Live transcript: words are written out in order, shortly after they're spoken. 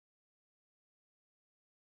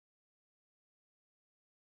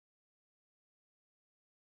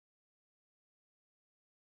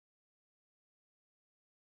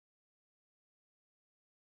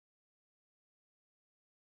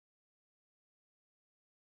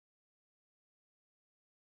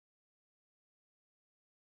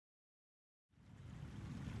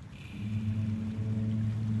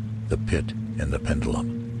The Pit and the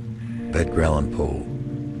Pendulum. Edgar Allan Poe.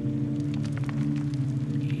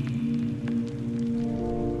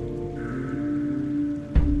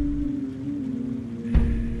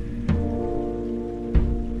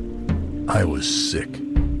 I was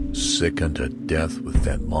sick unto death with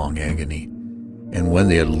that long agony, and when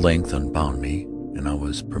they at length unbound me, and I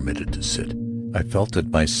was permitted to sit, I felt that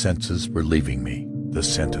my senses were leaving me. The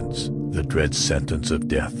sentence, the dread sentence of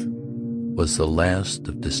death, was the last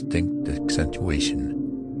of distinct accentuation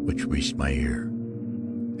which reached my ear.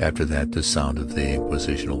 After that the sound of the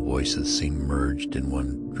inquisitional voices seemed merged in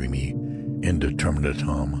one dreamy, indeterminate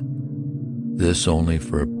hum. This only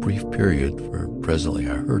for a brief period, for presently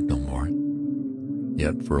I heard no more.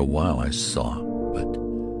 Yet for a while I saw, but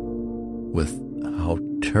with how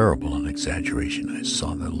terrible an exaggeration, I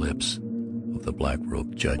saw the lips of the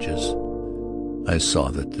black-robed judges. I saw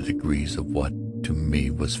that the degrees of what to me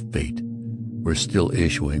was fate were still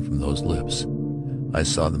issuing from those lips. I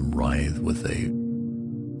saw them writhe with a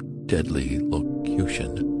deadly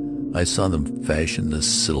locution. I saw them fashion the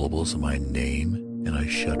syllables of my name, and I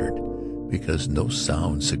shuddered, because no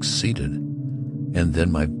sound succeeded. And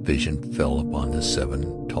then my vision fell upon the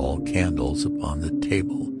 7 tall candles upon the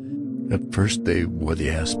table. At first they wore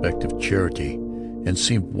the aspect of charity, and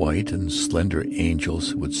seemed white and slender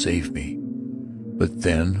angels who would save me. But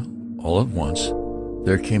then, all at once,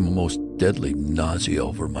 there came a most deadly nausea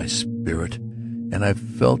over my spirit, and I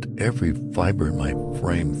felt every fiber in my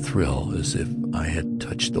frame thrill as if I had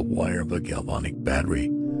touched the wire of a galvanic battery,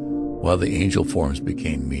 while the angel forms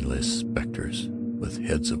became meaningless specters with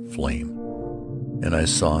heads of flame. And I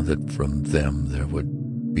saw that from them there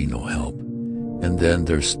would be no help. And then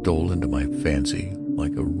there stole into my fancy,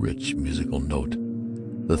 like a rich musical note,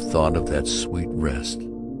 the thought of that sweet rest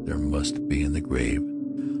there must be in the grave.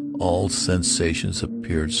 All sensations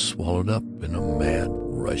appeared swallowed up in a mad,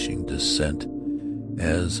 rushing descent,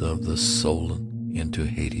 as of the soul into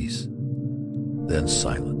Hades. Then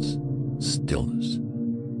silence, stillness,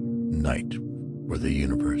 night were the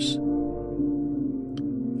universe.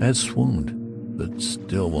 I had swooned, but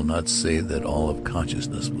still will not say that all of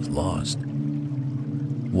consciousness was lost.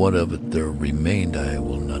 What of it there remained I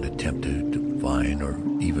will not attempt to define or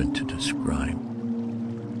even to describe.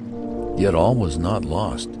 Yet all was not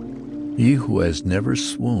lost. He who has never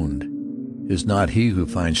swooned is not he who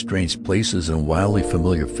finds strange places and wildly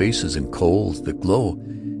familiar faces and coals that glow,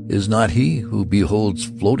 is not he who beholds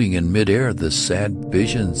floating in mid-air the sad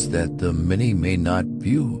visions that the many may not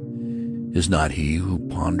view, is not he who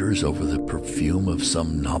ponders over the perfume of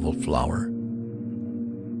some novel flower,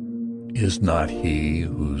 is not he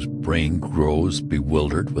whose brain grows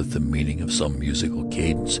bewildered with the meaning of some musical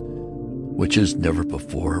cadence which has never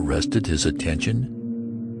before arrested his attention.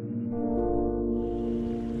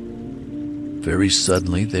 Very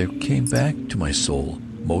suddenly there came back to my soul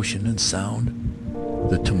motion and sound,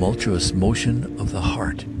 the tumultuous motion of the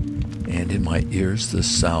heart, and in my ears the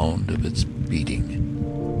sound of its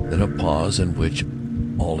beating. Then a pause in which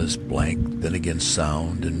all is blank, then again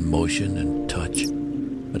sound and motion and touch,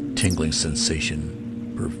 a tingling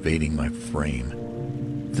sensation pervading my frame.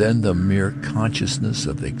 Then the mere consciousness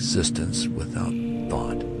of existence without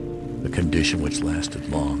thought, a condition which lasted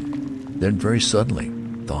long. Then very suddenly,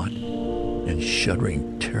 thought and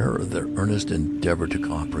shuddering terror of their earnest endeavor to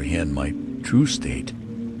comprehend my true state.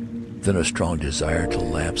 Then a strong desire to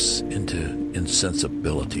lapse into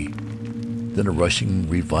insensibility. Then a rushing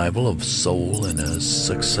revival of soul and a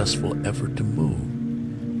successful effort to move.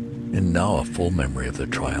 And now a full memory of the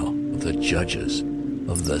trial, of the judges,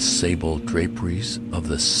 of the sable draperies, of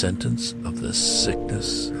the sentence, of the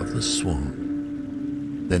sickness, of the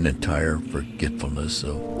swoon. Then entire forgetfulness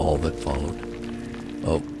of all that followed,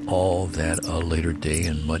 of all that a later day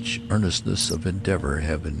and much earnestness of endeavor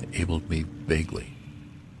have enabled me vaguely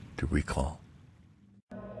to recall.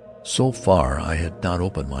 So far I had not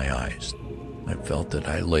opened my eyes. I felt that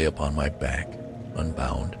I lay upon my back,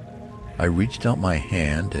 unbound. I reached out my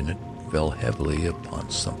hand, and it fell heavily upon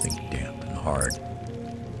something damp and hard.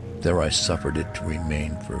 There I suffered it to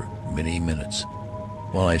remain for many minutes,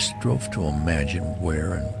 while I strove to imagine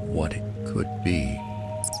where and what it could be.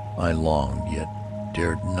 I longed, yet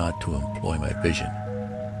dared not to employ my vision.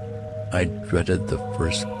 I dreaded the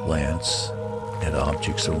first glance at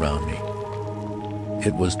objects around me.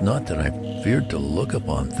 It was not that I feared to look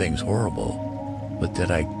upon things horrible, but that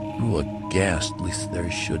I grew aghast lest there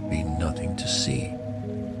should be nothing to see.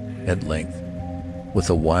 At length, with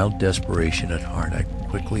a wild desperation at heart, I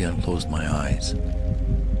quickly unclosed my eyes.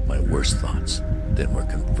 My worst thoughts then were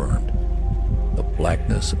confirmed. The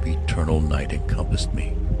blackness of eternal night encompassed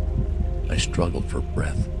me. I struggled for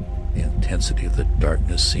breath. The intensity of the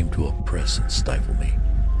darkness seemed to oppress and stifle me.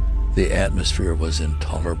 The atmosphere was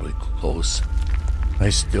intolerably close. I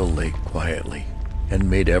still lay quietly and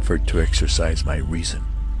made effort to exercise my reason.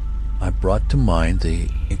 I brought to mind the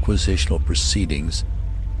inquisitional proceedings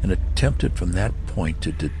and attempted from that point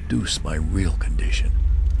to deduce my real condition.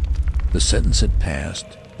 The sentence had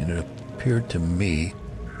passed, and it appeared to me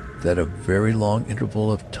that a very long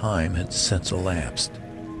interval of time had since elapsed.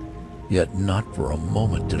 Yet not for a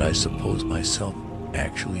moment did I suppose myself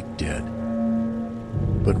actually dead.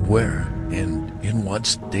 But where and in what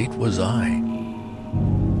state was I?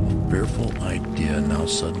 A fearful idea now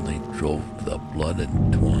suddenly drove the blood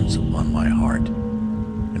in torrents upon my heart,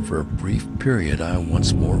 and for a brief period I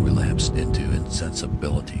once more relapsed into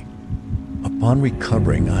insensibility. Upon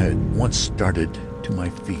recovering, I at once started to my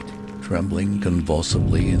feet. Trembling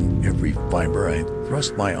convulsively in every fiber, I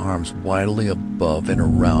thrust my arms wildly above and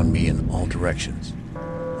around me in all directions.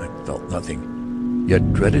 I felt nothing,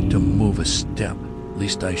 yet dreaded to move a step,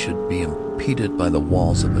 lest I should be impeded by the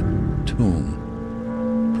walls of a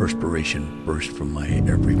tomb. Perspiration burst from my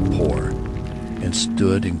every pore, and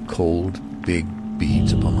stood in cold, big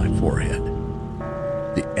beads upon my forehead.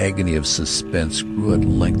 The agony of suspense grew at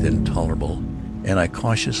length intolerable, and I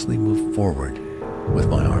cautiously moved forward, with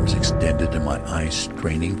my arms extended and my eyes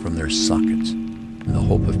straining from their sockets, in the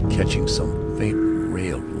hope of catching some faint ray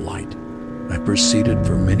of light. I proceeded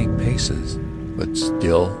for many paces, but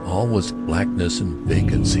still all was blackness and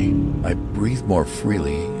vacancy. I breathed more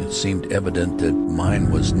freely. It seemed evident that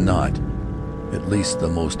mine was not, at least, the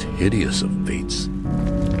most hideous of fates.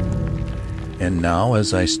 And now,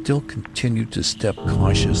 as I still continued to step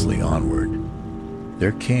cautiously onward,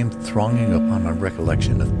 there came thronging upon my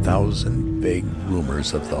recollection 1,000 vague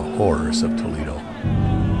rumors of the horrors of Toledo.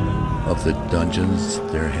 Of the dungeons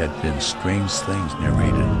there had been strange things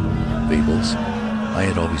narrated, fables. I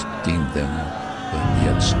had always deemed them, but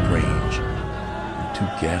yet strange, and too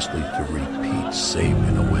ghastly to repeat save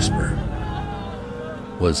in a whisper.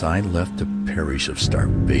 Was I left to perish of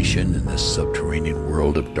starvation in this subterranean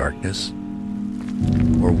world of darkness?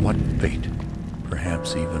 Or what fate,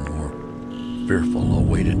 perhaps even more fearful,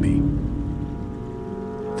 awaited me?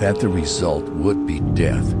 That the result would be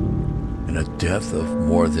death, and a death of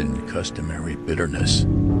more than customary bitterness,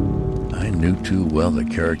 I knew too well the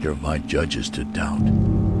character of my judges to doubt.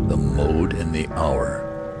 The mode and the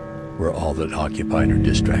hour were all that occupied or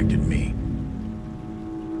distracted me.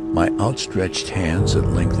 My outstretched hands at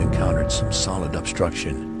length encountered some solid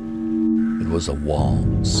obstruction. It was a wall,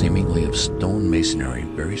 seemingly of stone masonry,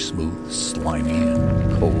 very smooth, slimy,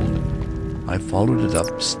 and cold. I followed it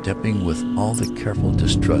up, stepping with all the careful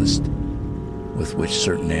distrust with which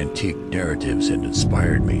certain antique narratives had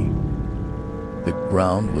inspired me. The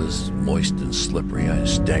ground was moist and slippery. I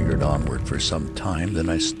staggered onward for some time, then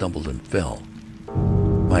I stumbled and fell.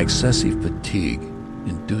 My excessive fatigue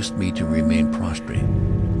induced me to remain prostrate,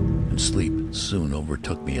 and sleep soon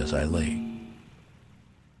overtook me as I lay.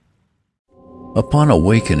 Upon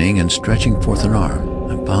awakening and stretching forth an arm,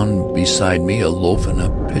 I found beside me a loaf and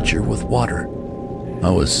a pitcher with water. I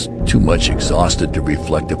was too much exhausted to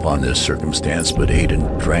reflect upon this circumstance, but ate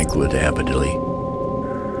and drank with avidly.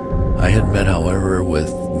 I had met, however,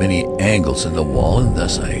 with many angles in the wall, and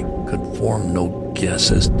thus I could form no guess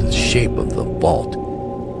as to the shape of the vault.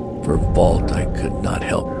 For vault I could not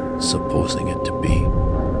help supposing it to be.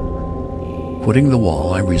 Quitting the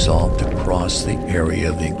wall, I resolved to cross the area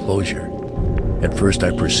of the enclosure. At first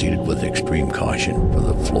I proceeded with extreme caution, for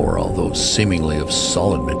the floor, although seemingly of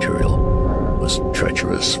solid material, was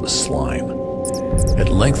treacherous with slime. At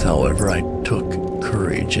length, however, I took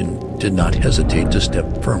courage and did not hesitate to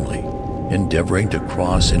step firmly, endeavoring to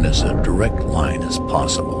cross in as a direct line as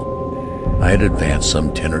possible. I had advanced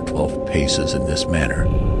some 10 or 12 paces in this manner,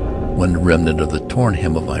 when the remnant of the torn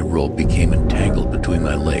hem of my robe became entangled between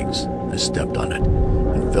my legs. I stepped on it,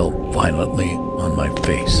 and fell violently on my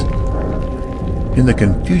face. In the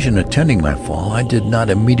confusion attending my fall, I did not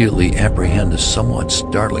immediately apprehend a somewhat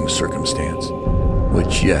startling circumstance,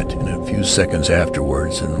 which yet, in a few seconds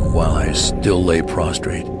afterwards, and while I still lay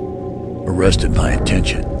prostrate, arrested my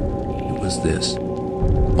attention. It was this.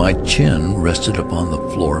 My chin rested upon the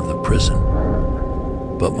floor of the prison,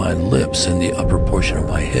 but my lips and the upper portion of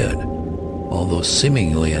my head, although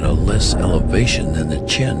seemingly at a less elevation than the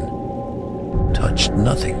chin, touched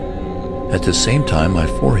nothing. At the same time, my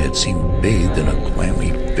forehead seemed bathed in a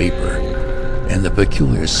clammy vapor, and the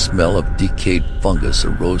peculiar smell of decayed fungus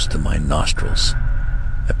arose to my nostrils.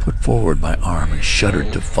 I put forward my arm and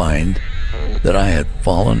shuddered to find that I had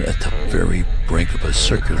fallen at the very brink of a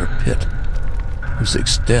circular pit, whose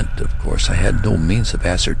extent, of course, I had no means of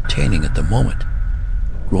ascertaining at the moment.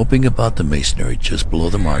 Groping about the masonry just below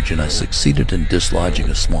the margin, I succeeded in dislodging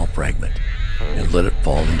a small fragment and let it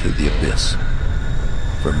fall into the abyss.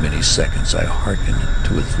 For many seconds I hearkened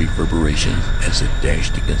to its reverberations as it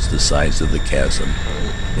dashed against the sides of the chasm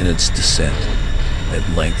in its descent. At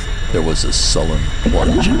length there was a sullen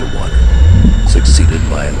plunge into water, succeeded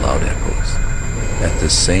by loud echoes. At the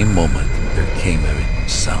same moment there came a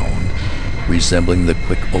sound resembling the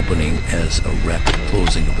quick opening as a rapid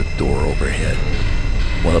closing of a door overhead,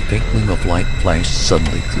 while a faint gleam of light flashed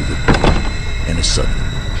suddenly through the door and as suddenly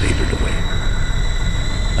faded away.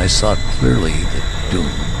 I saw clearly the doom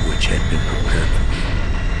which had been prepared for me,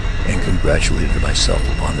 and congratulated myself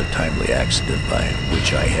upon the timely accident by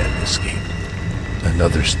which I had escaped.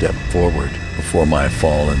 Another step forward before my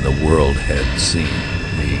fall, and the world had seen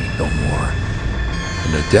me no more,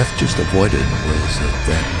 and the death just avoided was of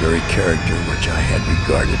that very character which I had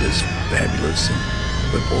regarded as fabulous and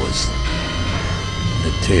frivolous. The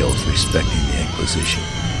tales respecting the Inquisition.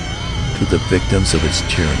 To the victims of its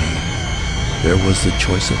tyranny, there was the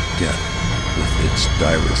choice of death with its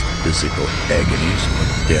direst physical agonies, or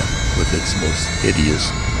death with its most hideous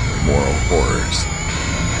moral horrors.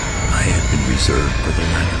 I had been reserved for the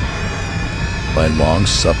latter. By long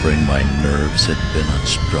suffering, my nerves had been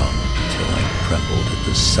unstrung until I trembled at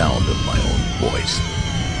the sound of my own voice,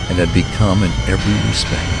 and had become in every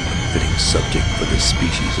respect a fitting subject for the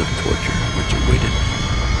species of torture which awaited me.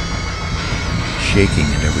 Shaking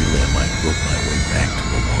in every limb, I groped my way back to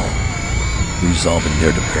the wall, resolving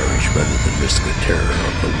there to perish rather than risk the terror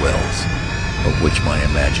of the wells, of which my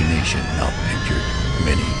imagination now pictured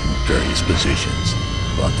many in various positions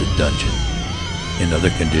about the dungeon. In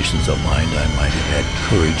other conditions of mind, I might have had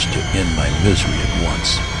courage to end my misery at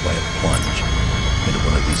once by a plunge into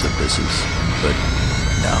one of these abysses, but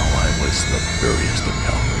now I was the veriest of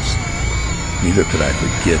cowards. Neither could I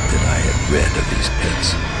forget that I had read of these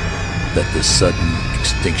pits, that the sudden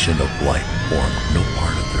extinction of life formed no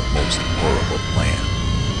part of their most horrible plan.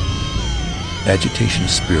 Agitation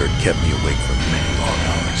of spirit kept me awake for many long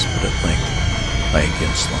hours, but at length I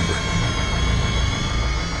again slumbered.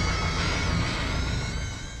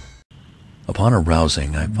 Upon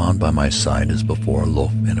arousing, I found by my side as before a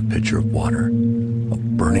loaf and a pitcher of water. A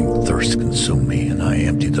burning thirst consumed me, and I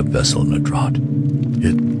emptied the vessel in a draught.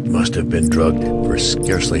 It must have been drugged, for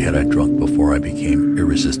scarcely had I drunk before I became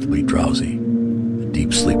irresistibly drowsy. A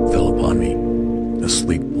deep sleep fell upon me, a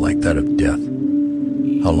sleep like that of death.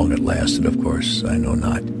 How long it lasted, of course, I know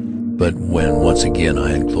not. But when once again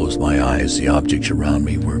I unclosed my eyes, the objects around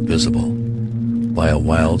me were visible. By a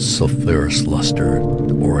wild sulphurous luster,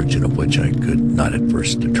 the origin of which I could not at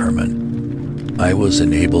first determine, I was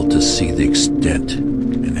enabled to see the extent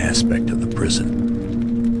and aspect of the prison.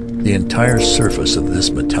 The entire surface of this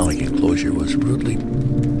metallic enclosure was rudely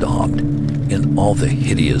daubed in all the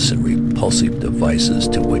hideous and repulsive devices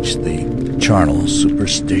to which the charnel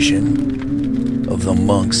superstition of the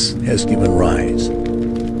monks has given rise.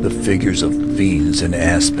 The figures of fiends and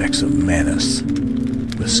aspects of menace,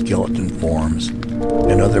 with skeleton forms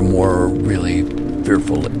and other more really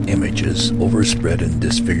fearful images overspread and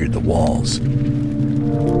disfigured the walls.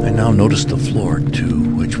 I now noticed the floor, too,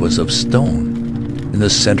 which was of stone. In the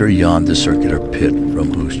center yawned the circular pit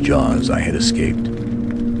from whose jaws I had escaped,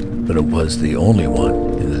 but it was the only one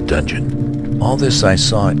in the dungeon. All this I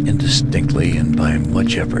saw indistinctly and by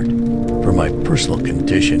much effort, for my personal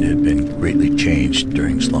condition had been greatly changed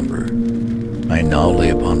during slumber. I now lay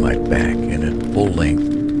upon my back and at full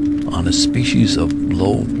length on a species of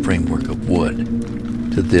low framework of wood.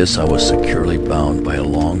 To this I was securely bound by a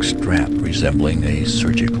long strap resembling a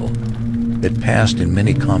surgical. It passed in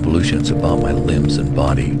many convolutions about my limbs and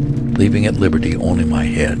body, leaving at liberty only my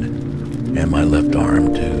head and my left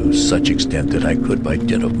arm, to such extent that I could, by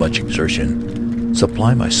dint of much exertion,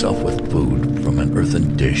 supply myself with food from an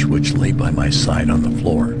earthen dish which lay by my side on the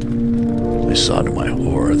floor. I saw to my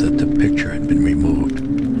horror that the picture had been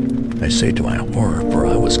removed. I say to my horror, for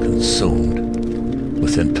I was consumed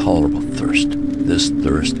with intolerable thirst. This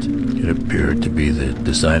thirst it appeared to be the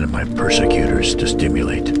design of my persecutors to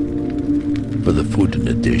stimulate, for the food in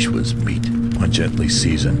the dish was meat pungently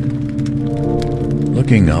seasoned.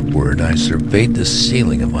 Looking upward, I surveyed the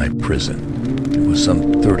ceiling of my prison. It was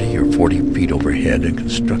some 30 or 40 feet overhead and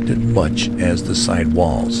constructed much as the side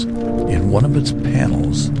walls. In one of its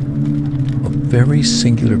panels, a very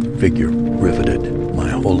singular figure riveted my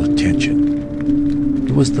whole attention.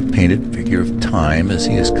 It was the painted figure of Time as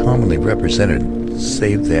he is commonly represented,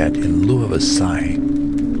 save that, in lieu of a sigh,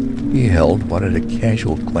 he held what at a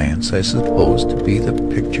casual glance I supposed to be the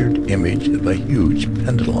pictured image of a huge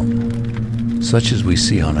pendulum, such as we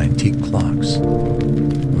see on antique clocks.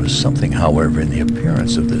 was something, however, in the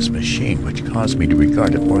appearance of this machine which caused me to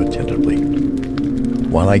regard it more attentively.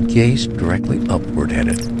 While I gazed directly upward at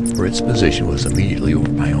it, for its position was immediately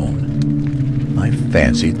over my own, I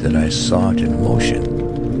fancied that I saw it in motion.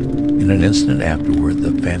 In an instant afterward,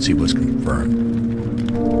 the fancy was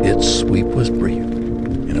confirmed. Its sweep was brief,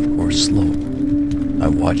 and of course slow. I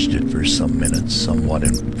watched it for some minutes, somewhat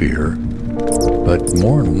in fear, but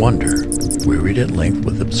more in wonder, wearied at length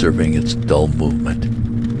with observing its dull movement.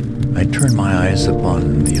 I turned my eyes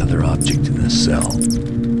upon the other object in the cell.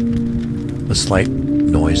 A slight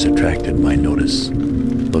noise attracted my notice.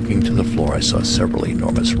 Looking to the floor, I saw several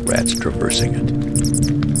enormous rats traversing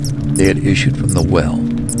it. They had issued from the well,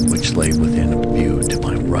 which lay within view to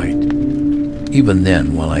my right. Even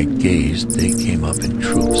then, while I gazed, they came up in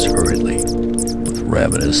troops hurriedly, with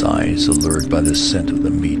ravenous eyes allured by the scent of the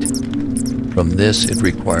meat. From this it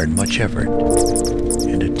required much effort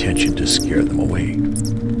and attention to scare them away.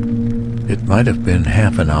 It might have been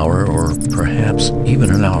half an hour, or perhaps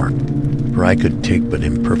even an hour, for I could take but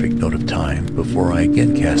imperfect note of time before I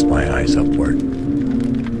again cast my eyes upward.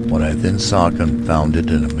 What I then saw confounded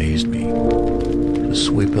and amazed me. The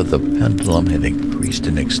sweep of the pendulum had increased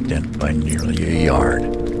in extent by nearly a yard.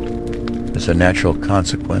 As a natural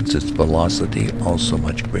consequence, its velocity also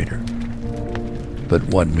much greater. But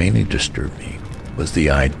what mainly disturbed me was the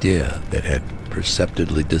idea that had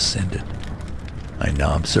perceptibly descended. I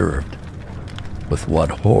now observed, with what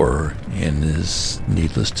horror, and is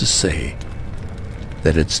needless to say,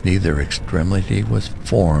 that its neither extremity was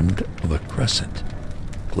formed of a crescent,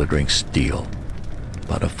 glittering steel,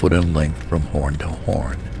 about a foot in length from horn to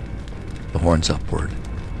horn, the horns upward,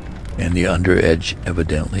 and the under edge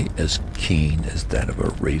evidently as keen as that of a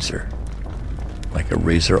razor. Like a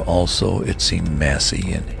razor also, it seemed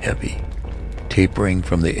massy and heavy, tapering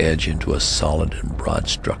from the edge into a solid and broad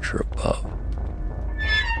structure above.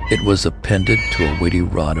 It was appended to a weighty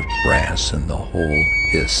rod of brass, and the whole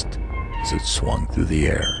hissed as it swung through the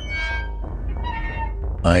air.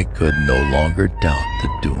 I could no longer doubt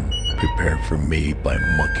the doom prepared for me by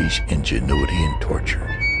monkish ingenuity and torture.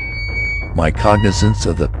 My cognizance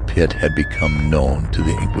of the pit had become known to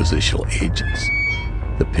the Inquisitional agents,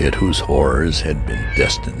 the pit whose horrors had been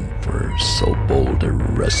destined for so bold a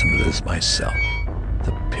resident as myself.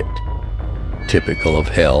 The pit, typical of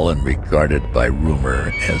hell and regarded by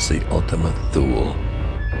rumor as the ultima thule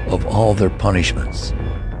of all their punishments.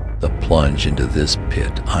 The plunge into this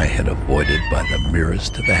pit I had avoided by the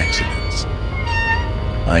merest of accidents.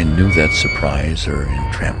 I knew that surprise, or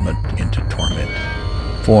entrapment into torment,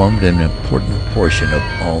 formed an important portion of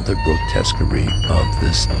all the grotesquerie of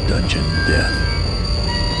this dungeon death.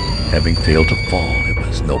 Having failed to fall, it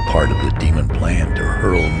was no part of the demon plan to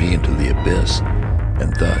hurl me into the abyss,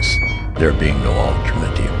 and thus, there being no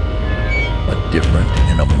alternative, a different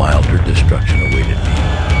and a milder destruction awaited me.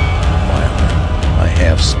 Milder. I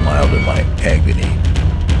half smiled in my agony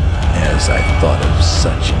as I thought of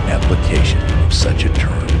such application of such a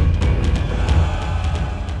term.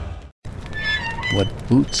 What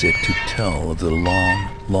boots it to tell of the long,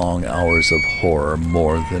 long hours of horror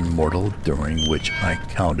more than mortal during which I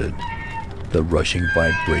counted the rushing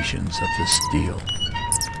vibrations of the steel,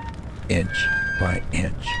 inch by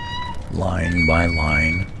inch, line by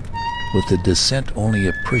line, with the descent only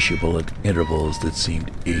appreciable at intervals that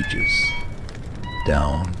seemed ages.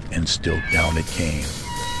 Down, and still down it came.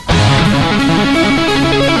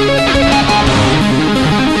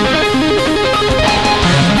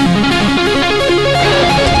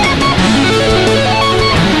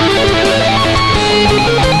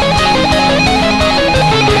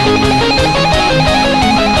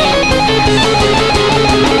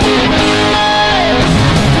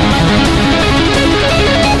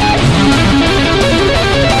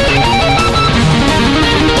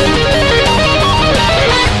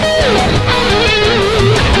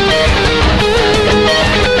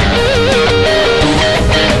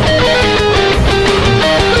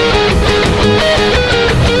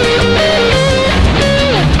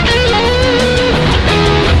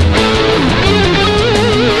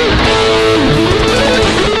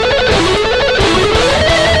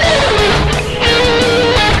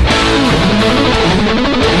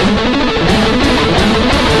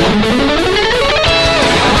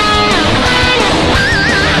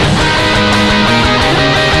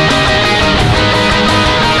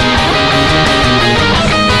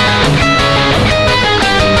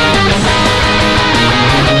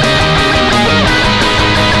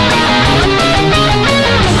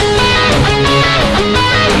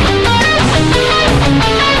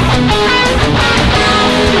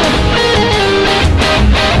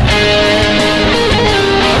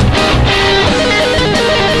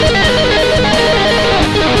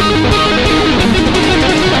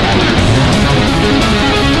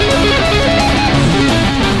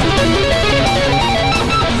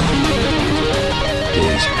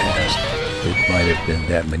 been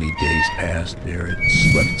that many days past ere it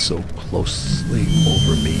swept so closely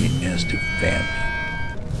over me as to fan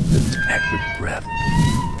me. Its acrid breath,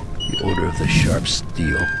 the odor of the sharp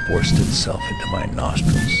steel, forced itself into my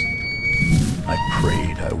nostrils. I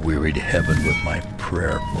prayed, I wearied heaven with my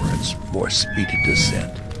prayer for its more speedy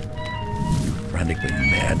descent. Frantically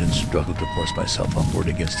mad and struggled to force myself upward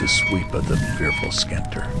against the sweep of the fearful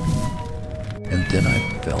scepter. And then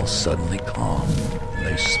I fell suddenly calm, and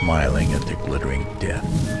lay smiling at the glittering death,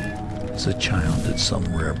 as a child at some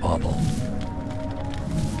rare bauble.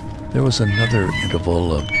 There was another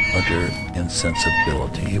interval of utter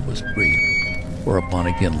insensibility. It was brief, whereupon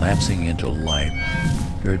again lapsing into life,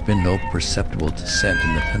 there had been no perceptible descent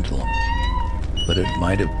in the pendulum. But it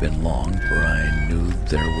might have been long, for I knew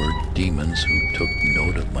there were demons who took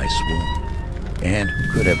note of my swoon, and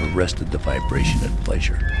who could have arrested the vibration at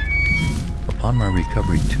pleasure. Upon my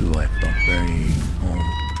recovery, too, I felt very,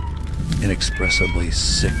 inexpressibly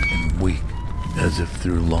sick and weak, as if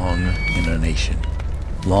through long inanition.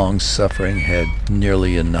 Long suffering had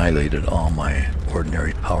nearly annihilated all my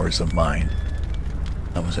ordinary powers of mind.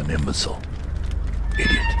 I was an imbecile,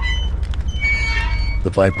 idiot.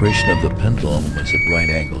 The vibration of the pendulum was at right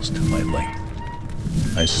angles to my length.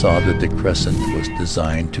 I saw that the crescent was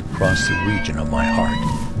designed to cross the region of my heart.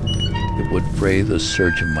 It would fray the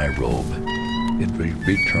serge of my robe. It would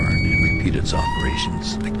return and repeat its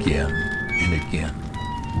operations again and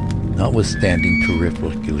again, notwithstanding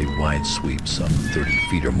terrifically wide sweeps of 30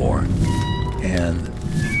 feet or more, and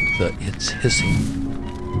its hissing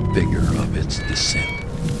vigor of its descent,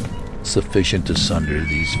 sufficient to sunder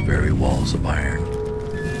these very walls of iron.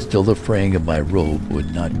 Still, the fraying of my robe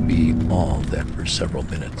would not be all that for several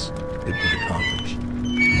minutes it would accomplish.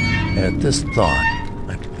 And at this thought,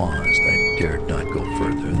 I paused. I dared not go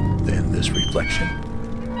further than this reflection.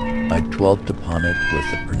 I dwelt upon it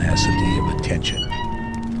with the pertinacity of attention,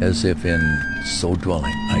 as if in so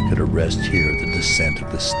dwelling I could arrest here the descent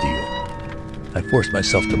of the steel. I forced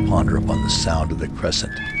myself to ponder upon the sound of the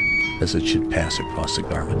crescent as it should pass across the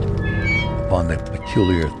garment, upon the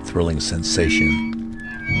peculiar thrilling sensation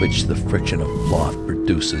which the friction of cloth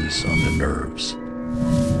produces on the nerves.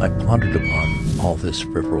 I pondered upon all this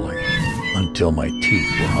frivolously until my teeth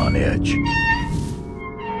were on edge.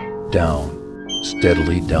 Down,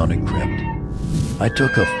 steadily down it crept. I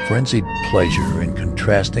took a frenzied pleasure in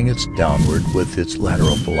contrasting its downward with its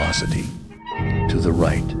lateral velocity, to the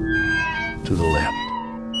right, to the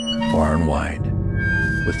left, far and wide,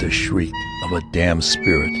 with the shriek of a damned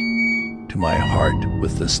spirit, to my heart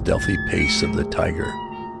with the stealthy pace of the tiger.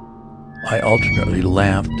 I alternately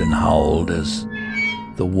laughed and howled as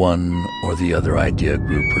the one or the other idea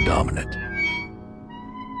grew predominant.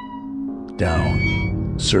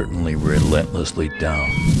 Down, certainly relentlessly down.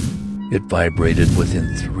 It vibrated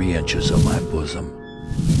within 3 inches of my bosom.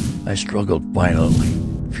 I struggled violently,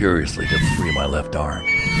 furiously to free my left arm.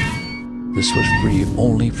 This was free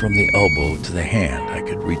only from the elbow to the hand. I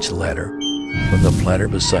could reach the ladder, from the platter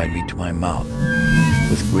beside me to my mouth,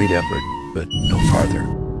 with great effort, but no farther.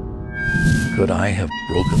 Could I have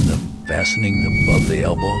broken the fastening above the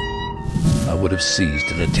elbow? I would have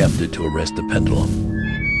seized and attempted to arrest the pendulum.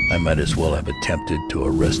 I might as well have attempted to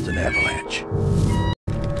arrest an avalanche.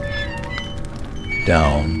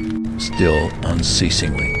 Down, still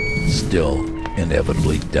unceasingly, still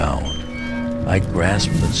inevitably down. I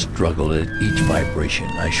grasped and struggled at each vibration.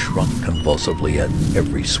 I shrunk convulsively at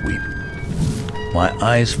every sweep. My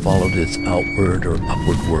eyes followed its outward or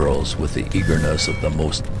upward whirls with the eagerness of the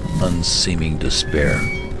most unseeming despair.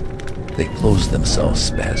 They closed themselves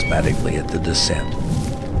spasmodically at the descent.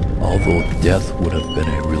 Although death would have been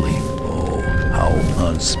a relief, oh, how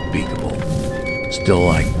unspeakable. Still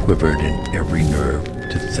I quivered in every nerve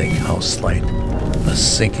to think how slight a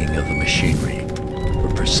sinking of the machinery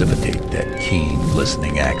would precipitate that keen,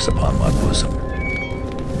 glistening axe upon my bosom.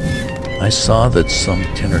 I saw that some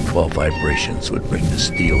 10 or 12 vibrations would bring the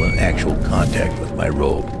steel in actual contact with my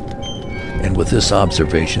robe. And with this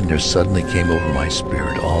observation, there suddenly came over my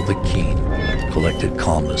spirit all the keen, collected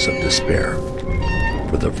calmness of despair.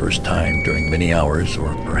 For the first time during many hours,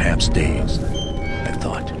 or perhaps days, I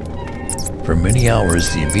thought. For many hours,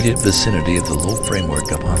 the immediate vicinity of the low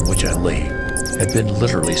framework upon which I lay had been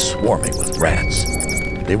literally swarming with rats.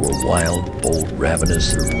 They were wild, bold,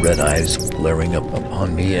 ravenous, their red eyes glaring up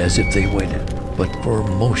upon me as if they waited, but for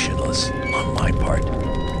motionless, on my part,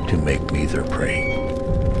 to make me their prey.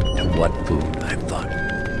 To what food, I thought,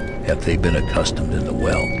 have they been accustomed in the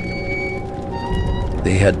well?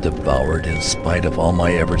 They had devoured, in spite of all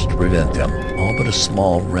my efforts to prevent them, all but a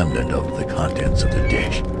small remnant of the contents of the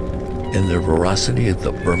dish. In their voracity,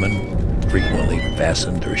 the vermin frequently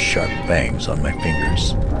fastened their sharp fangs on my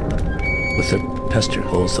fingers. With the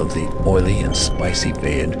testicles of the oily and spicy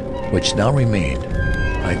vein which now remained,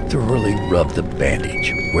 I thoroughly rubbed the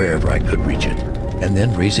bandage wherever I could reach it, and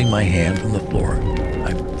then raising my hand from the floor,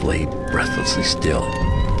 I lay breathlessly still.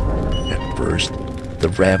 At first,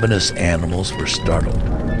 the ravenous animals were startled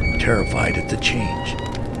and terrified at the change.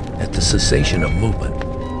 At the cessation of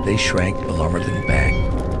movement, they shrank alarmedly back.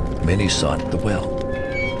 Many sought the well,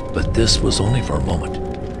 but this was only for a moment.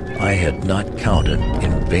 I had not counted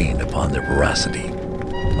in vain upon their voracity.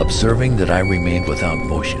 Observing that I remained without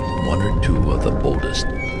motion, one or two of the boldest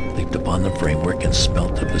leaped upon the framework and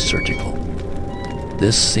smelt of the surgical.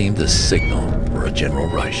 This seemed the signal for a general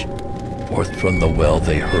rush. Forth from the well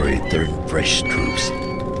they hurried, their fresh troops.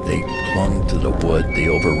 They clung to the wood, they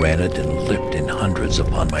overran it, and leapt in hundreds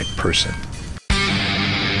upon my person.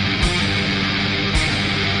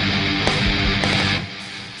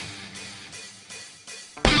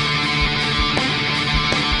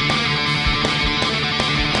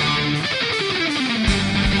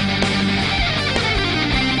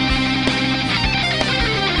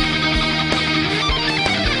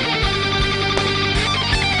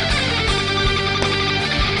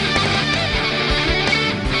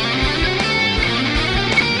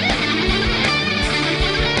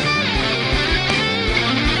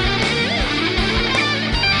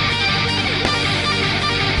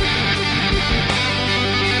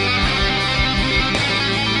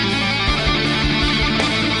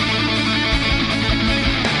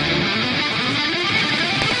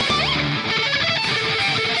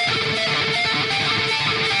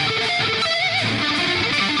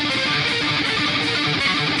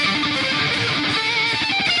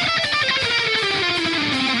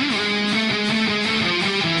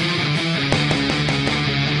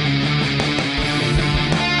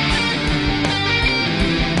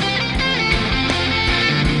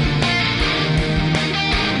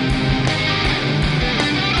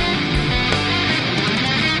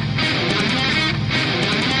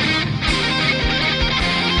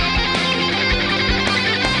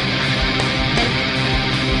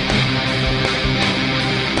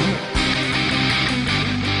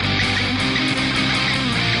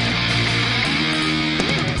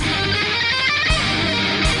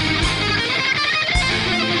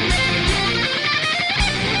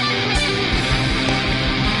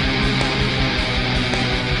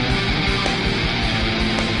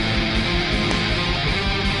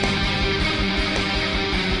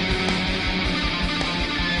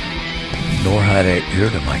 Nor had I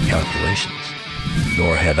erred in my calculations,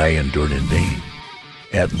 nor had I endured in vain.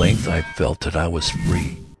 At length I felt that I was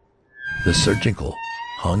free. The surgical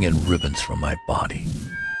hung in ribbons from my body.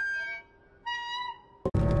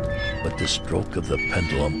 But the stroke of the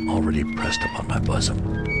pendulum already pressed upon my bosom.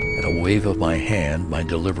 At a wave of my hand, my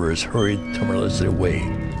deliverers hurried timorously away.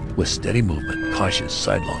 With steady movement, cautious,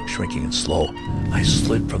 sidelong, shrinking, and slow, I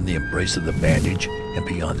slid from the embrace of the bandage and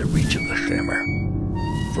beyond the reach of the hammer.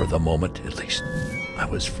 For the moment, at least, I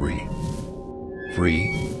was free.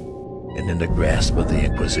 Free, and in the grasp of the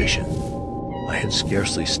Inquisition. I had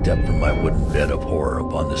scarcely stepped from my wooden bed of horror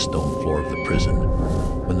upon the stone floor of the prison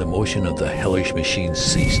when the motion of the hellish machine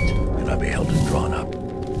ceased, and I beheld it drawn up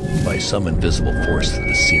by some invisible force to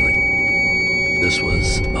the ceiling. This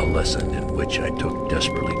was a lesson in which I took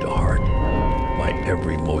desperately to heart. My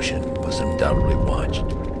every motion was undoubtedly watched.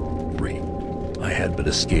 Free, I had but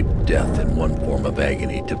escaped death in one form of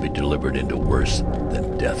agony to be delivered into worse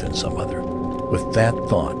than death in some other. With that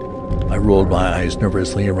thought, I rolled my eyes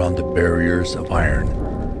nervously around the barriers of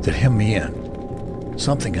iron that hemmed me in.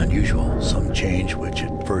 Something unusual, some change which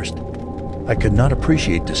at first I could not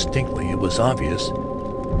appreciate distinctly, it was obvious,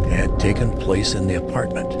 had taken place in the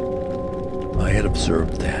apartment. I had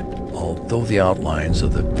observed that, although the outlines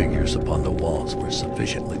of the figures upon the walls were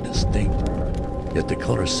sufficiently distinct, yet the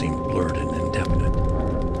colors seemed blurred and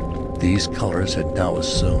indefinite. These colors had now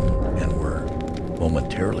assumed, and were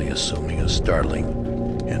momentarily assuming, a startling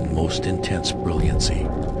and most intense brilliancy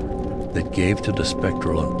that gave to the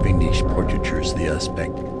spectral and fiendish portraitures the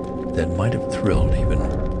aspect that might have thrilled even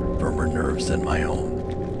firmer nerves than my own.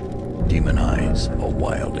 Demon eyes of a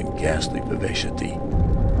wild and ghastly vivacity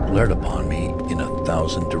glared upon me in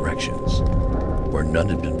 1,000 directions, where none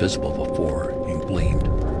had been visible before, and gleamed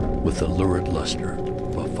with the lurid luster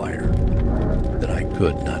of a fire that I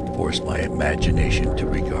could not force my imagination to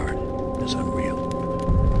regard as unreal.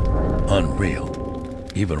 Unreal.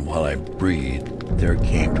 Even while I breathed, there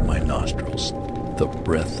came to my nostrils the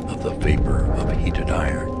breath of the vapor of heated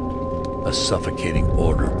iron. A suffocating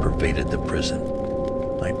odor pervaded the prison.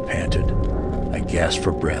 I panted. I gasped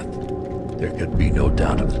for breath. There could be no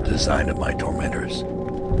doubt of the design of my tormentors.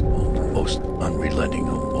 Oh, the most unrelenting,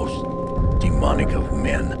 most demonic of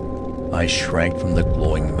men. I shrank from the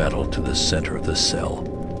glowing metal to the center of the cell.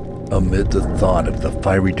 Amid the thought of the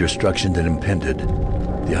fiery destruction that impended,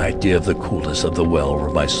 the idea of the coolness of the well over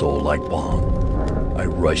my soul like balm, I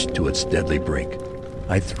rushed to its deadly brink.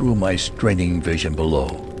 I threw my straining vision below.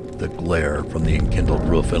 The glare from the enkindled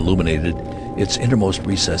roof illuminated its innermost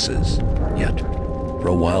recesses. Yet, for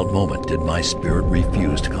a wild moment did my spirit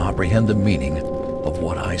refuse to comprehend the meaning of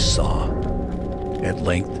what I saw. At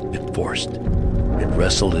length it forced. It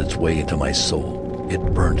wrestled its way into my soul. It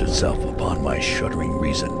burned itself upon my shuddering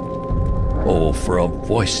reason. Oh, for a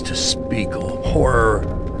voice to speak! Oh, horror!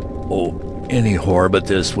 Oh, any horror but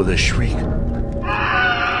this! With a shriek,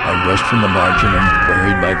 I rushed from the margin and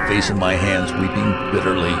buried my face in my hands, weeping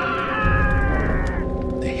bitterly.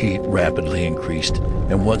 The heat rapidly increased,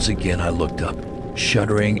 and once again I looked up,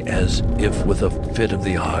 shuddering as if with a fit of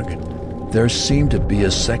the ague. There seemed to be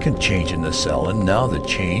a second change in the cell, and now the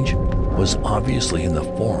change was obviously in the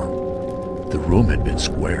form. The room had been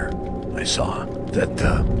square. I saw that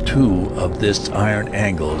the two of this iron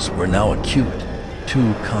angles were now acute,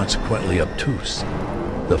 two consequently obtuse.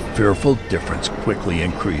 The fearful difference quickly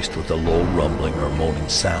increased with a low rumbling or moaning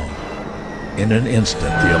sound. In an instant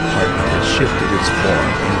the apartment had shifted its form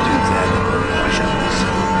into that of the Martians.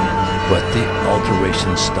 But the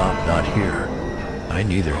alteration stopped not here. I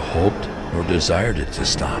neither hoped nor desired it to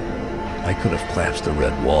stop. I could have clasped the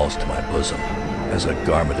red walls to my bosom as a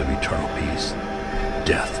garment of eternal peace.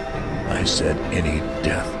 Death, I said, any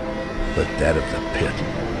death, but that of the pit.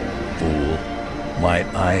 Fool, might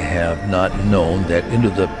I have not known that into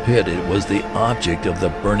the pit it was the object of the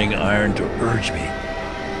burning iron to urge me?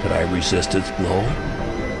 Could I resist its blow?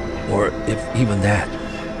 Or if even that,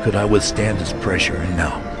 could I withstand its pressure? And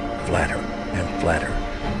now, flatter and flatter,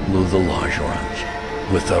 blew the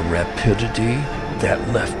longerons with a rapidity that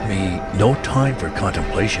left me no time for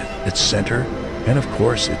contemplation. Its center, and of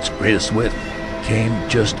course its greatest width, came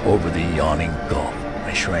just over the yawning gulf.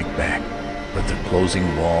 I shrank back, but the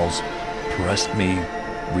closing walls pressed me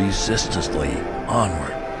resistlessly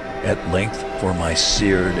onward. At length, for my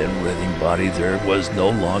seared and writhing body, there was no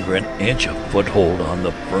longer an inch of foothold on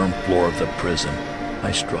the firm floor of the prison.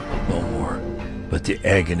 I struggled no more, but the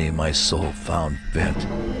agony my soul found vent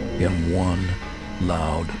in one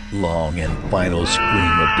loud, long, and final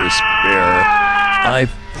scream of despair. I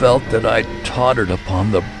felt that I tottered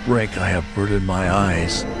upon the brink. I averted my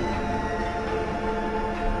eyes.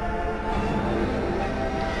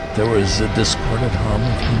 There was a discordant hum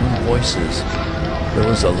of human voices. There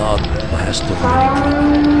was a loud blast of many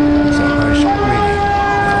trumpets. There was a harsh grating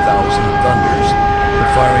of a thousand thunders. The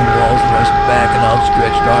firing walls rushed back, an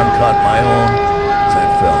outstretched arm caught my own as I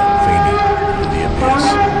fell fainting into the abyss.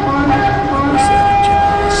 It was that of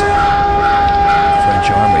General Assad. The French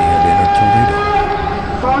army had entered Toledo.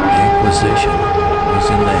 The Inquisition